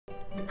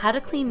How to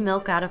clean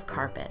milk out of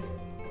carpet.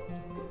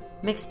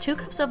 Mix 2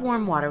 cups of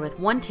warm water with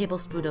 1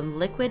 tablespoon of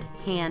liquid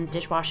hand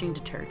dishwashing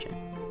detergent.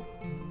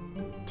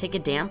 Take a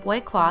damp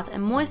white cloth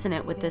and moisten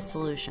it with this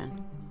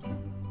solution.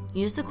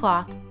 Use the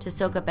cloth to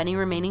soak up any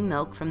remaining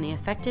milk from the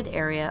affected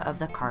area of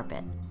the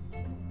carpet.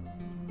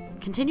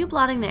 Continue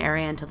blotting the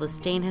area until the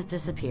stain has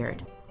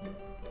disappeared.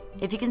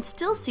 If you can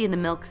still see the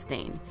milk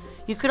stain,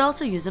 you could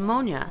also use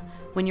ammonia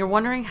when you're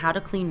wondering how to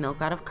clean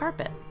milk out of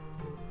carpet.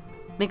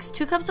 Mix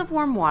 2 cups of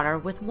warm water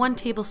with 1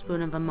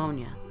 tablespoon of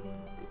ammonia.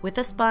 With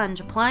a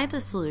sponge, apply the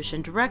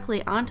solution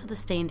directly onto the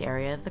stained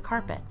area of the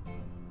carpet.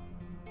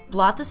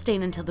 Blot the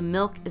stain until the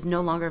milk is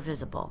no longer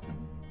visible.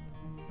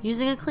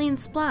 Using a clean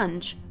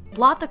sponge,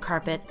 blot the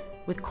carpet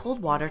with cold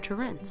water to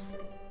rinse.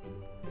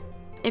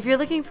 If you're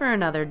looking for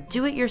another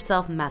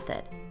do-it-yourself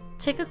method,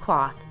 take a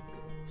cloth,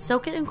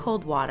 soak it in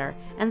cold water,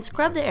 and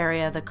scrub the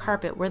area of the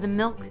carpet where the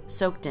milk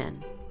soaked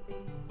in.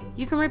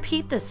 You can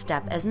repeat this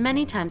step as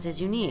many times as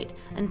you need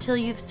until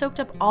you've soaked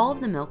up all of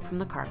the milk from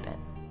the carpet.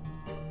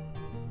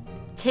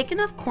 Take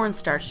enough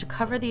cornstarch to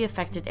cover the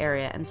affected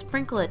area and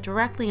sprinkle it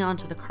directly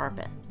onto the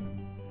carpet.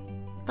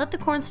 Let the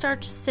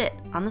cornstarch sit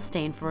on the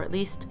stain for at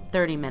least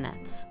 30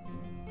 minutes.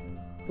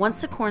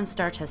 Once the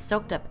cornstarch has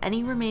soaked up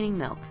any remaining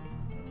milk,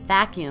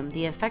 vacuum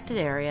the affected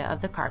area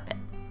of the carpet.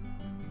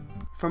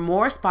 For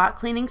more spot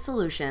cleaning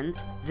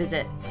solutions,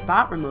 visit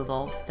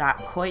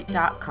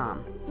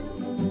spotremoval.coit.com.